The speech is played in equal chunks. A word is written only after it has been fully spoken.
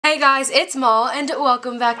Hey guys, it's Mal and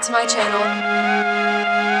welcome back to my channel.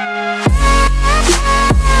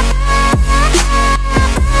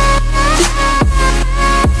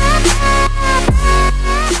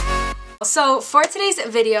 So for today's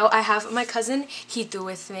video, I have my cousin Hitu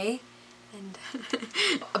with me. And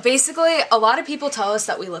basically, a lot of people tell us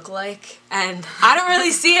that we look alike, and I don't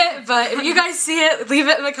really see it, but if you guys see it, leave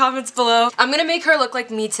it in the comments below. I'm gonna make her look like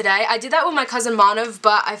me today. I did that with my cousin Manav,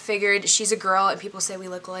 but I figured she's a girl and people say we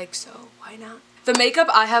look alike, so why not? The makeup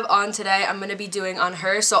I have on today, I'm going to be doing on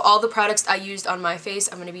her, so all the products I used on my face,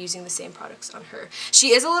 I'm going to be using the same products on her.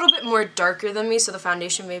 She is a little bit more darker than me, so the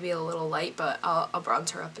foundation may be a little light, but I'll bronze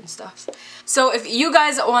her up and stuff. So if you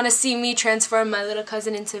guys want to see me transform my little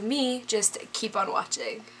cousin into me, just keep on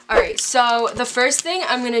watching. Alright, so the first thing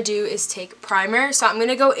I'm going to do is take primer. So I'm going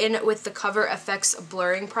to go in with the CoverFX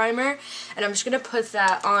Blurring Primer, and I'm just going to put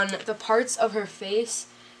that on the parts of her face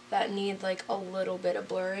that need like a little bit of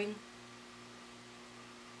blurring.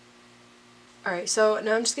 Alright, so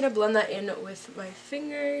now I'm just going to blend that in with my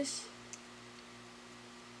fingers.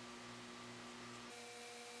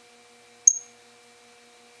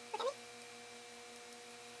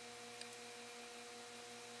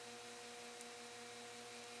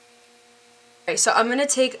 Alright, so I'm going to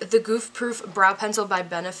take the Goof Proof Brow Pencil by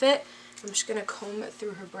Benefit. I'm just going to comb it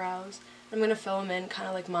through her brows. I'm going to fill them in kind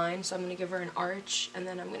of like mine, so I'm going to give her an arch, and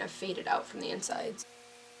then I'm going to fade it out from the insides.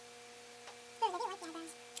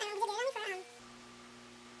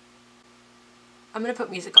 I'm going to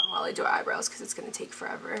put music on while I do her eyebrows because it's going to take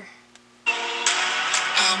forever.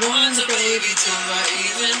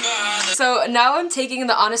 So now I'm taking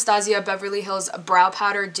the Anastasia Beverly Hills Brow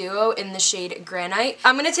Powder Duo in the shade Granite.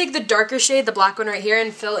 I'm going to take the darker shade, the black one right here,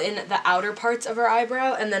 and fill in the outer parts of her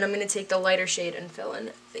eyebrow, and then I'm going to take the lighter shade and fill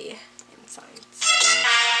in the insides.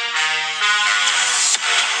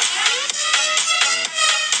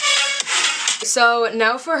 So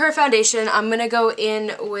now for her foundation, I'm going to go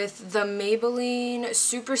in with the Maybelline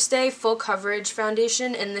Super Stay Full Coverage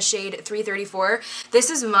Foundation in the shade 334. This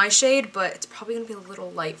is my shade, but it's probably going to be a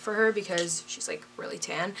little light for her because she's like really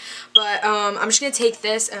tan. But I'm just going to take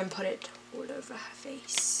this and put it all over her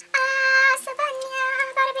face.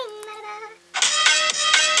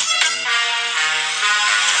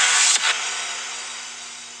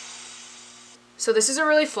 So this is a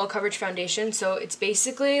really full coverage foundation, so it's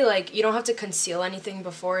basically like you don't have to conceal anything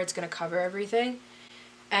before it's going to cover everything.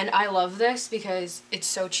 And I love this because it's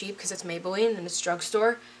so cheap because it's Maybelline and it's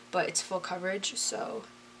drugstore, but it's full coverage, so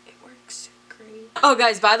it works great. Oh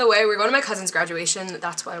guys, by the way, we're going to my cousin's graduation.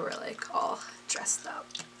 That's why we're like all dressed up.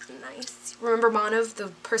 Nice. Remember Manav, the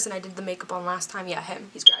person I did the makeup on last time? Yeah, him.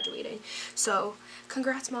 He's graduating. So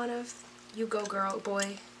congrats, Manav. You go, girl,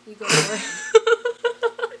 boy. You go, boy.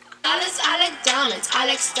 I like diamonds, I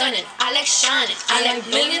like stunning, I like shining, I like $1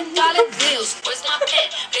 million deals. Where's my pen?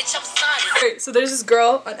 Bitch, I'm signing. Alright, so there's this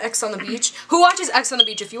girl on X on the Beach. Who watches X on the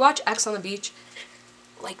Beach? If you watch X on the Beach,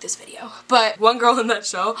 like this video. But one girl in that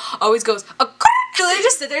show always goes, oh, so they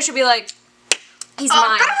just sit there, she'll be like, he's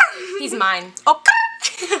mine. He's mine. Okay.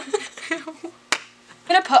 I'm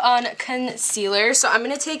gonna put on concealer. So I'm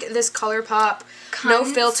gonna take this Colorpop No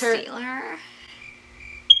Filter.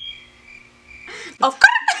 Okay.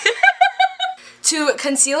 To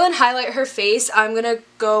conceal and highlight her face, I'm going to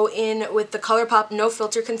go in with the Colorpop No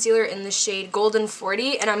Filter Concealer in the shade Golden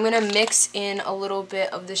 40, and I'm going to mix in a little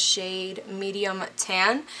bit of the shade Medium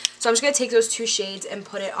Tan. So I'm just going to take those two shades and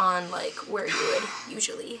put it on like where you would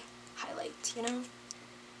usually highlight, you know?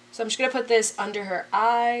 So I'm just going to put this under her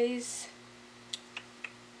eyes.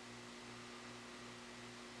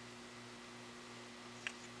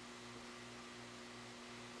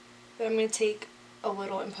 Then I'm going to take a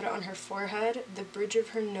little and put it on her forehead, the bridge of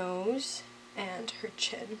her nose, and her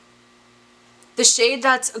chin. The shade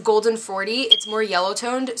that's Golden 40, it's more yellow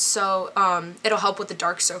toned, so it'll help with the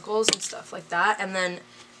dark circles and stuff like that. And then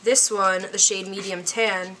this one, the shade Medium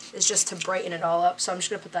Tan, is just to brighten it all up, so I'm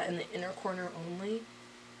just going to put that in the inner corner only.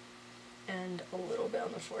 And a little bit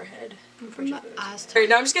on the forehead. Alright,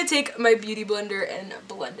 now I'm just going to take my beauty blender and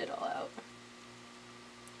blend it all out.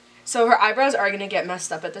 So her eyebrows are going to get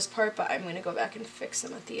messed up at this part, but I'm going to go back and fix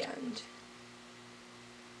them at the end.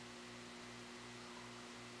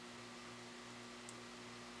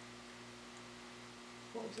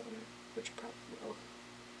 Holes on it, which probably will.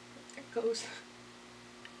 There it goes.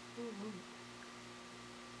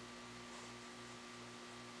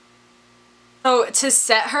 So to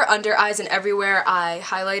set her under eyes and everywhere I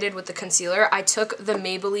highlighted with the concealer, I took the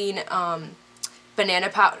Maybelline banana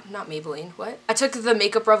powder, not Maybelline, what? I took the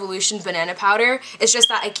Makeup Revolution banana powder. It's just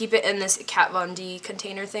that I keep it in this Kat Von D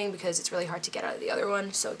container thing because it's really hard to get out of the other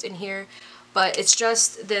one, so it's in here. but it's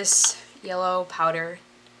just this yellow powder,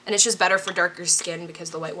 and it's just better for darker skin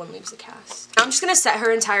because the white one leaves a cast. Now I'm just going to set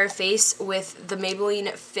her entire face with the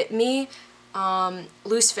Maybelline Fit Me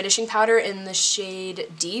loose finishing powder in the shade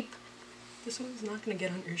Deep. This one's not going to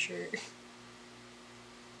get on your shirt.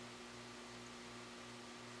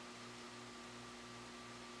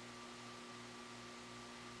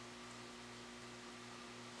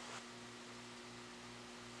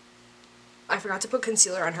 I forgot to put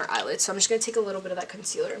concealer on her eyelids, so I'm just going to take a little bit of that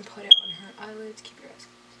concealer and put it on her eyelids. Keep your eyes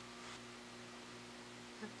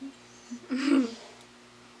closed. Happy?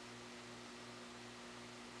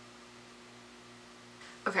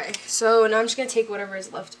 Okay, so now I'm just going to take whatever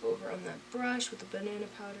is left over on that brush with the banana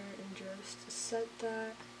powder and just set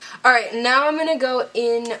that. Alright, now I'm going to go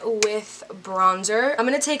in with bronzer. I'm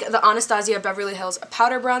going to take the Anastasia Beverly Hills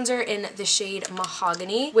powder bronzer in the shade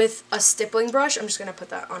Mahogany. With a stippling brush, I'm just going to put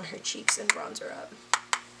that on her cheeks and bronzer up.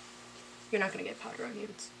 You're not going to get powder on you,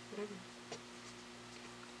 it's whatever.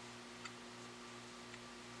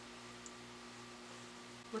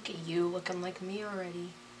 Look at you looking like me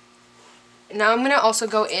already. Now I'm going to also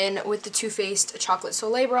go in with the Too Faced Chocolate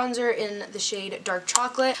Soleil bronzer in the shade Dark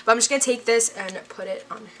Chocolate. But I'm just going to take this and put it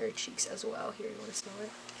on her cheeks as well. Here, you want to smell it?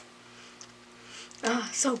 Ah,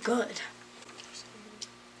 so good.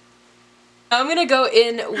 Now I'm going to go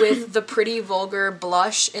in with the Pretty Vulgar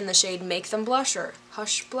blush in the shade Make Them Blush or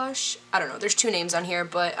Hush Blush. I don't know. There's two names on here,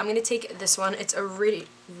 but I'm going to take this one. It's a really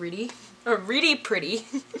pretty. It's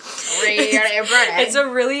a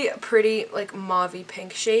really pretty, like, mauvey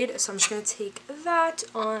pink shade. So I'm just going to take that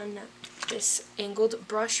on this angled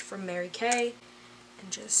brush from Mary Kay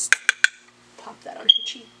and just pop that on her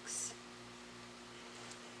cheeks.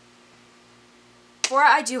 Before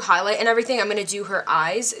I do highlight and everything, I'm going to do her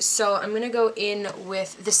eyes. So I'm going to go in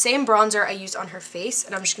with the same bronzer I used on her face,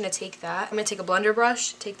 and I'm just going to take that. I'm going to take a blender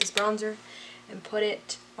brush, take this bronzer, and put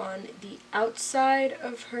it on the outside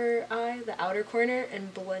of her eye, the outer corner,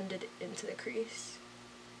 and blend it into the crease.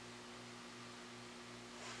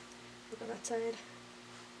 Look on that side.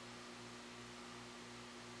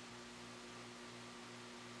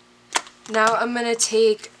 Now I'm going to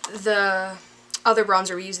take the other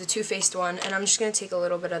bronzer we used, the Too Faced one, and I'm just going to take a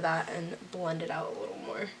little bit of that and blend it out a little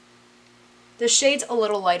more. The shade's a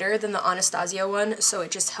little lighter than the Anastasia one, so it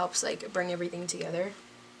just helps, like, bring everything together.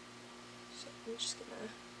 So I'm just gonna...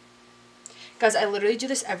 Guys, I literally do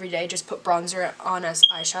this every day, just put bronzer on as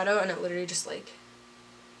eyeshadow, and it literally just, like,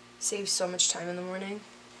 saves so much time in the morning.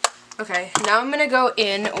 Okay, now I'm gonna go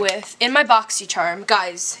in with, in my BoxyCharm.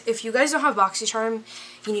 Guys, if you guys don't have BoxyCharm,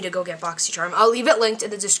 you need to go get BoxyCharm. I'll leave it linked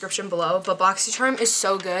in the description below, but BoxyCharm is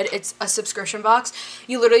so good. It's a subscription box.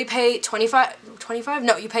 You literally pay you pay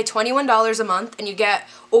 $21 a month, and you get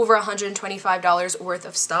over $125 worth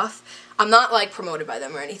of stuff. I'm not, like, promoted by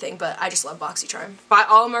them or anything, but I just love BoxyCharm. By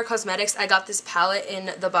Alamar Cosmetics, I got this palette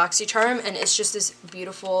in the BoxyCharm, and it's just this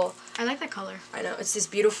beautiful... I like that color. I know. It's this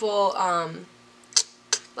beautiful,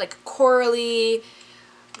 like, corally,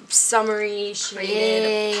 summery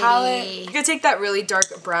shaded palette. I'm going to take that really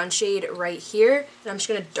dark brown shade right here, and I'm just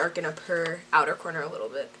going to darken up her outer corner a little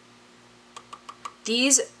bit.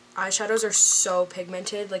 These eyeshadows are so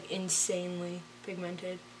pigmented, like, insanely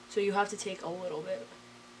pigmented. So you have to take a little bit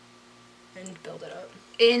and build it up.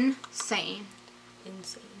 Insane.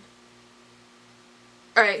 Insane.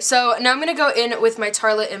 Alright, so now I'm going to go in with my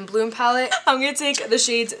Tartelette in Bloom palette. I'm going to take the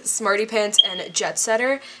shades Smarty Pants and Jet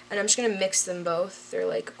Setter, and I'm just going to mix them both. They're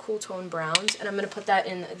like cool tone browns, and I'm going to put that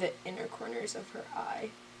in the inner corners of her eye.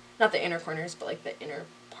 Not the inner corners, but like the inner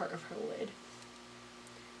part of her lid.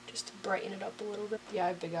 Just to brighten it up a little bit. Yeah, I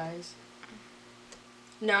have big eyes.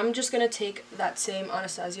 Now I'm just going to take that same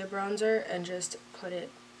Anastasia bronzer and just put it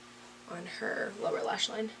on her lower lash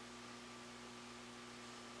line.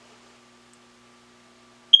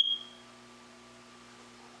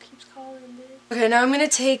 Keeps calling, bitch. Okay, now I'm going to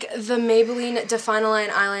take the Maybelline Define-A-Line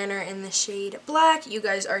eyeliner in the shade Black. You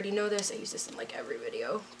guys already know this. I use this in like every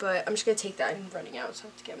video. But I'm just going to take that. I'm running out, so I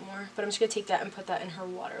have to get more. But I'm just going to take that and put that in her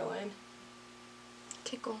waterline.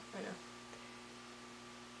 Tickle. I know.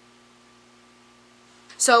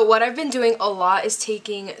 So what I've been doing a lot is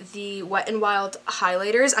taking the Wet n Wild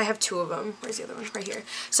highlighters. I have two of them. Where's the other one? Right here.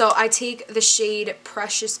 So I take the shade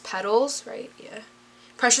Precious Petals, right? Yeah.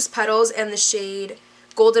 Precious Petals and the shade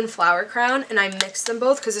Golden Flower Crown, and I mix them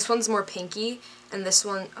both because this one's more pinky and this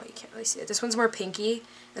one, oh, you can't really see it. This one's more pinky.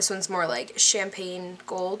 This one's more like champagne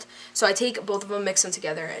gold. So I take both of them, mix them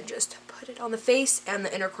together, and just put it on the face and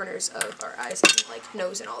the inner corners of our eyes and like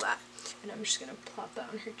nose and all that. And I'm just going to plop that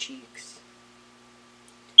on her cheeks.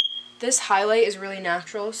 This highlight is really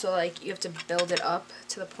natural, so like you have to build it up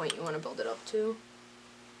to the point you want to build it up to.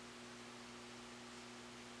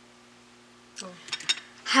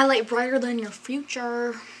 Highlight brighter than your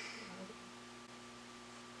future.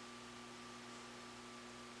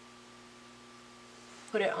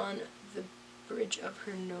 Put it on the bridge of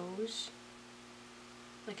her nose,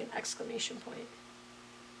 like an exclamation point.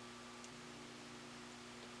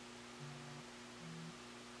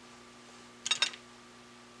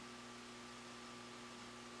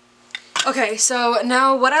 Okay, so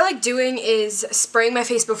now what I like doing is spraying my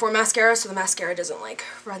face before mascara so the mascara doesn't like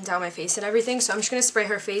run down my face and everything. So I'm just going to spray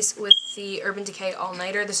her face with the Urban Decay All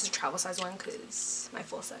Nighter. This is a travel size one because my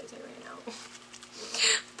full size I ran out.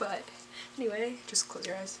 But anyway, just close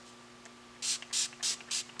your eyes.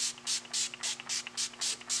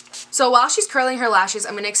 So while she's curling her lashes,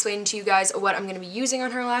 I'm going to explain to you guys what I'm going to be using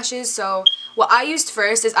on her lashes. So what I used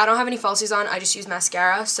first is I don't have any falsies on, I just use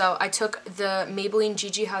mascara. So I took the Maybelline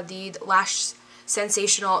Gigi Hadid Lash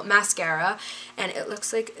Sensational Mascara, and it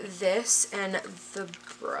looks like this, and the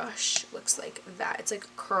brush looks like that. It's like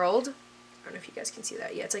curled. I don't know if you guys can see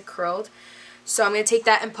that. Yeah, it's like curled. So I'm going to take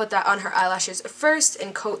that and put that on her eyelashes first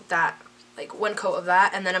and coat that, like one coat of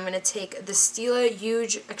that, and then I'm going to take the Stila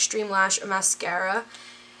Huge Extreme Lash Mascara,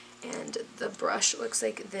 and the brush looks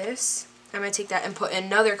like this. I'm going to take that and put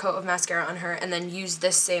another coat of mascara on her and then use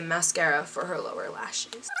this same mascara for her lower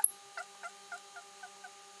lashes.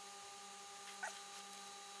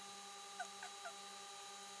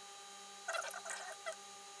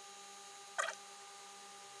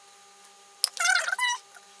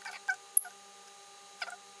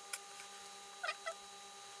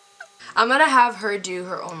 I'm going to have her do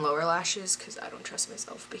her own lower lashes because I don't trust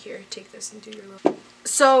myself. But here, take this and do your lower.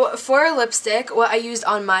 So for lipstick, what I used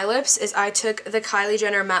on my lips is I took the Kylie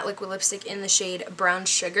Jenner Matte Liquid Lipstick in the shade Brown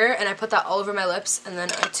Sugar, and I put that all over my lips, and then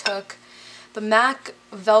I took the MAC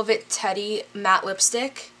Velvet Teddy Matte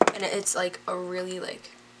Lipstick, and it's like a really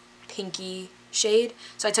like pinky shade,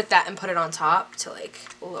 so I took that and put it on top to like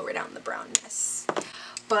lower down the brownness.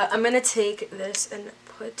 But I'm going to take this and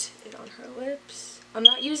put it on her lips. I'm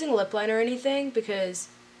not using lip liner or anything because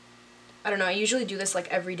I don't know, I usually do this like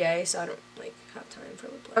every day, so I don't like have time for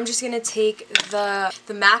lip liner. I'm just going to take the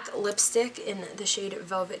MAC lipstick in the shade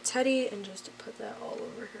Velvet Teddy and just put that all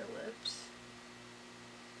over her lips.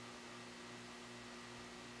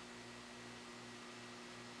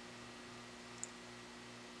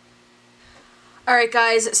 Alright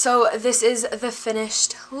guys, so this is the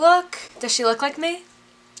finished look. Does she look like me?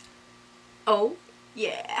 Oh,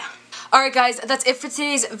 yeah. Alright guys, that's it for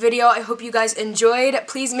today's video. I hope you guys enjoyed.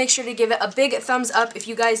 Please make sure to give it a big thumbs up if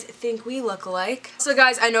you guys think we look alike. So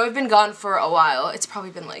guys, I know I've been gone for a while. It's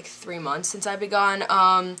probably been like 3 months since I've been gone.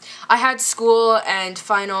 I had school and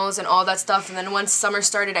finals and all that stuff, and then once summer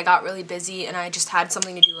started I got really busy and I just had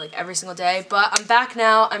something to do like every single day. But I'm back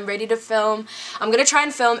now. I'm ready to film. I'm going to try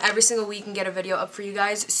and film every single week and get a video up for you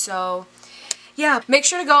guys. So yeah, make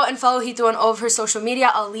sure to go and follow Hitu on all of her social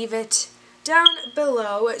media. I'll leave it down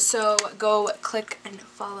below, so go click and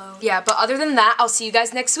follow. Yeah, but other than that, I'll see you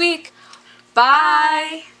guys next week.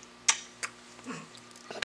 Bye!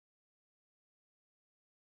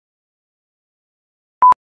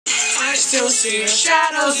 I still see your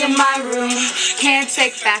shadows in my room. Can't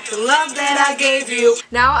take back the love that I gave you.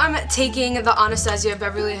 Now I'm taking the Anastasia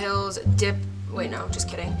Beverly Hills Dip. Wait, no, just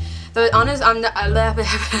kidding.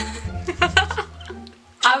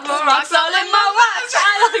 I put rocks all in my watch.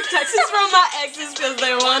 I like texts from my exes because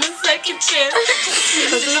they want a second chance.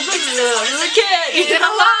 Cause of the kid, eating a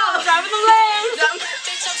lot, driving the Lamb.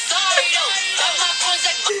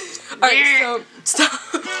 Alright, so stop.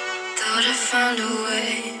 Thought I found a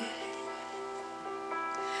way.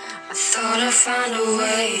 I thought I found a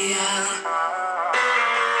way out.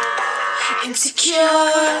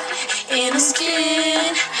 Insecure in a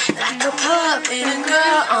skin, like a pup in a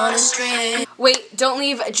girl on a string. Wait, don't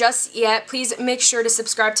leave just yet. Please make sure to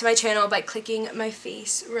subscribe to my channel by clicking my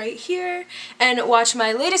face right here and watch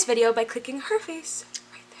my latest video by clicking her face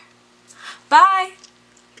right there. Bye!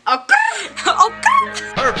 Okay!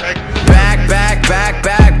 Okay! Perfect!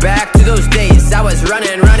 Back to those days I was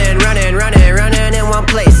running